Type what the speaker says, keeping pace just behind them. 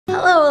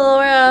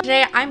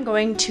I'm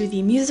going to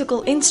the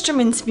Musical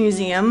Instruments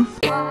Museum.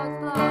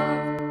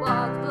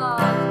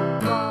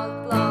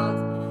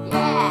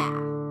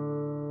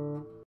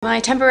 My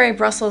temporary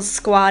Brussels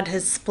squad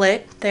has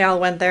split. They all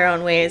went their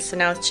own ways, so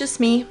now it's just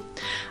me.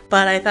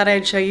 But I thought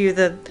I'd show you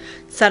the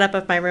setup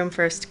of my room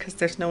first because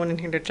there's no one in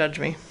here to judge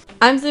me.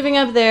 I'm sleeping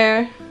up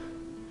there,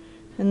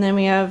 and then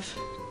we have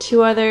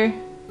 2 other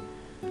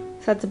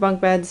sets of bunk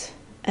beds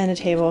and a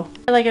table.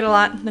 I like it a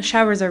lot. The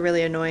showers are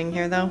really annoying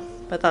here though,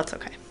 but that's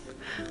okay.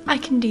 I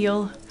can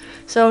deal.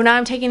 So now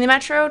I'm taking the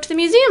metro to the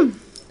museum,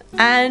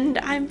 and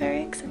I'm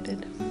very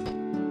excited.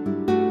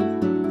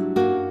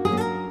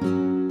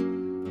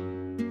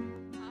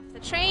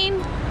 Train.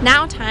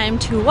 Now time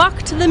to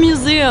walk to the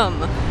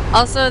museum.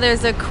 Also,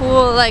 there's a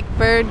cool like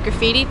bird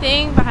graffiti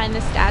thing behind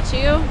the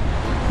statue.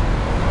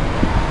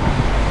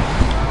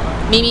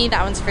 Mimi,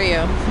 that one's for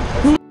you.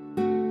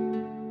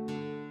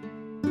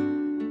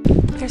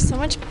 There's so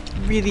much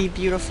really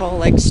beautiful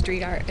like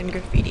street art and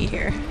graffiti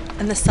here.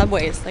 And the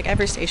subways, like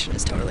every station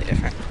is totally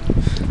different.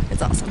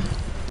 It's awesome.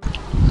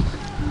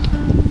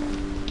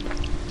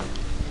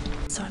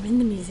 So I'm in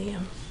the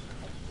museum.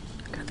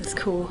 Got this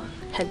cool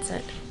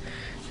headset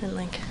and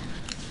like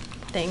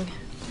thing.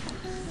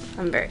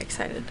 I'm very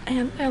excited,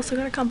 and I also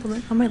got a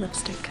compliment on my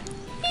lipstick.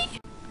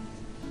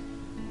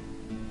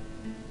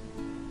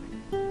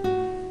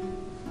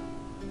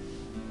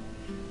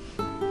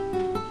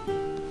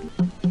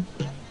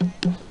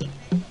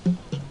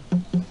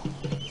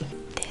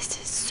 This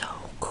is so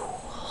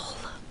cool.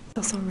 It's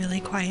also really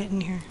quiet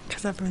in here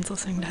because everyone's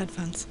listening to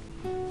headphones.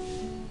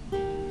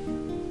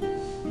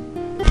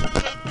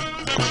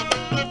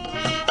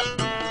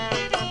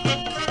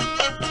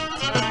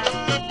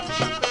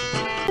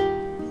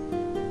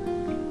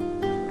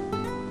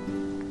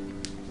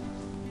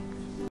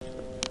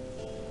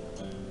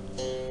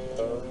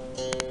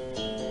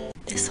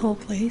 This whole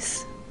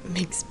place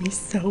makes me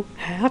so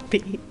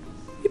happy.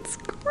 It's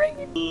great.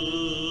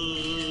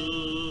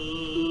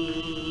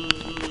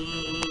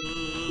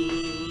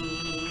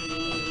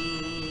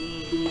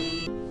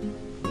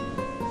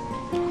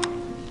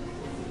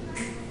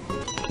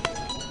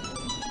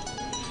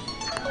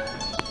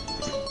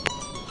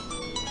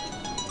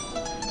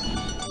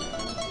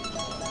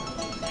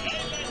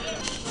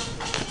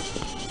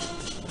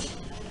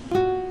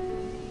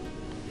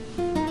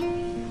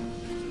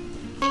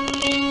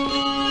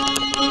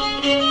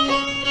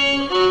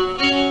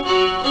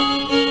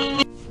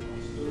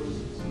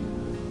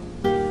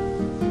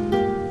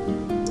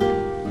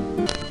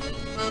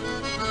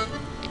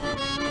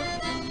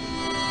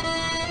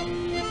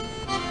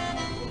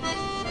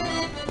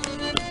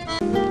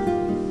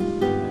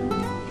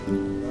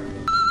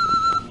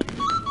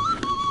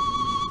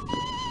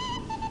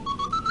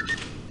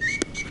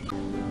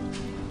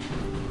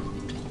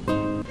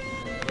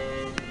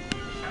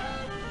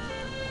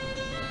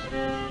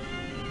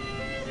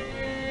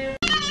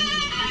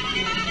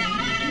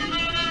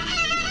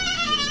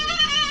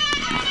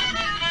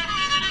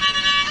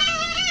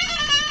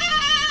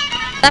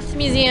 Left the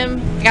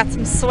museum, I got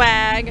some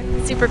swag,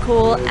 super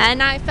cool,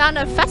 and I found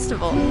a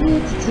festival.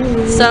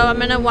 So I'm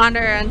gonna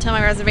wander until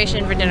my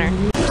reservation for dinner.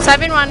 So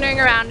I've been wandering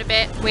around a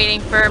bit, waiting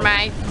for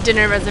my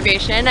dinner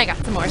reservation. I got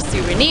some more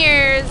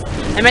souvenirs.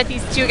 I met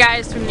these 2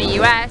 guys from the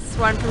US,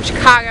 one from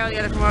Chicago, the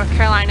other from North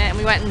Carolina, and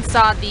we went and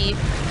saw the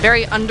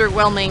very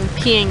underwhelming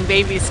peeing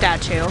baby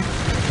statue.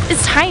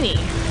 It's tiny.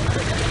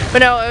 But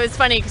no, it was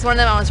funny because one of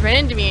them almost ran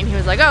into me and he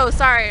was like, "Oh,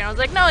 sorry." And I was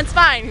like, "No, it's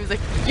fine." He was like,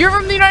 "You're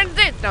from the United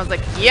States." And I was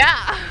like,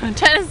 "Yeah,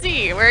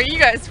 Tennessee. Where are you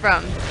guys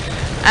from?"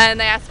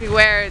 And they asked me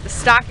where the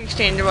stock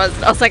exchange was.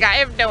 I was like, "I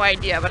have no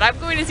idea, but I'm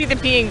going to see the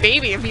peeing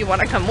baby if you want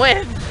to come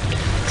with."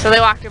 So they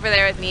walked over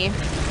there with me.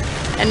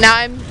 And now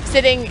I'm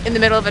sitting in the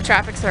middle of a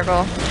traffic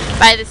circle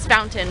by this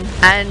fountain.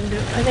 And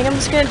I think I'm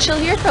just going to chill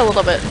here for a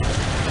little bit.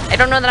 I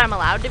don't know that I'm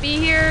allowed to be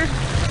here,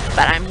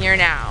 but I'm here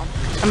now.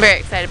 I'm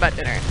very excited about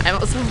dinner. I'm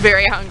also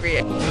very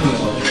hungry.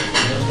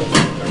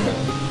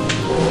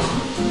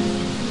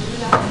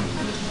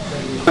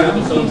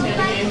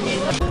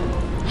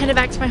 Headed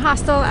back to my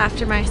hostel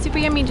after my super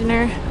yummy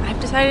dinner.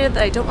 I've decided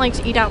that I don't like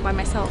to eat out by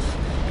myself.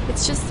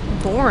 It's just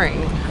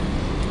boring.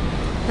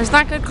 There's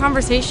not good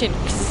conversation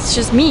because it's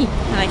just me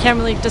and I can't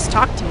really just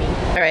talk to me.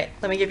 Alright,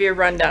 let me give you a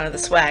rundown of the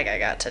swag I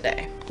got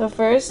today. So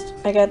first,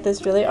 I got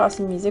this really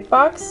awesome music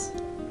box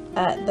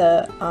at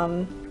the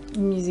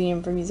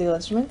Museum for Musical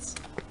Instruments.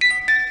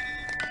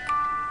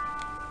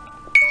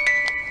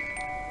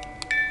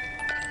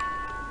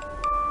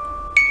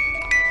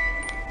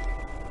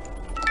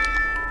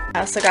 I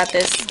also got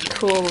this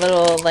cool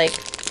little like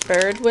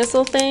bird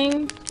whistle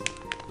thing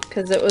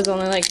because it was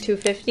only like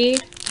 $2.50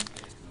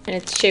 and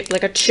it's shaped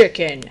like a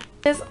chicken.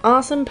 This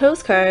awesome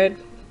postcard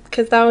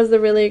because that was the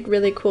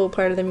really cool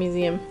part of the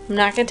museum. I'm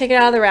not gonna take it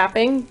out of the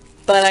wrapping,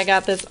 but I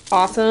got this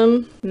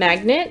awesome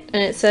magnet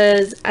and it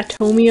says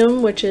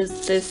Atomium, which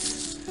is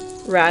this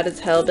rad as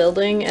hell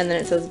building, and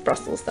then it says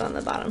Brussels down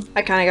the bottom.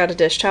 I kind of got a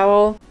dish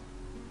towel.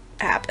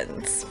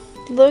 Happens.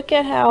 Look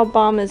at how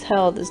bomb as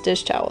hell this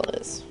dish towel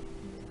is.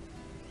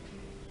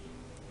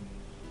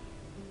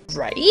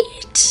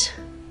 Right?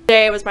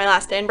 Today was my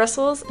last day in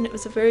Brussels and it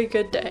was a very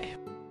good day.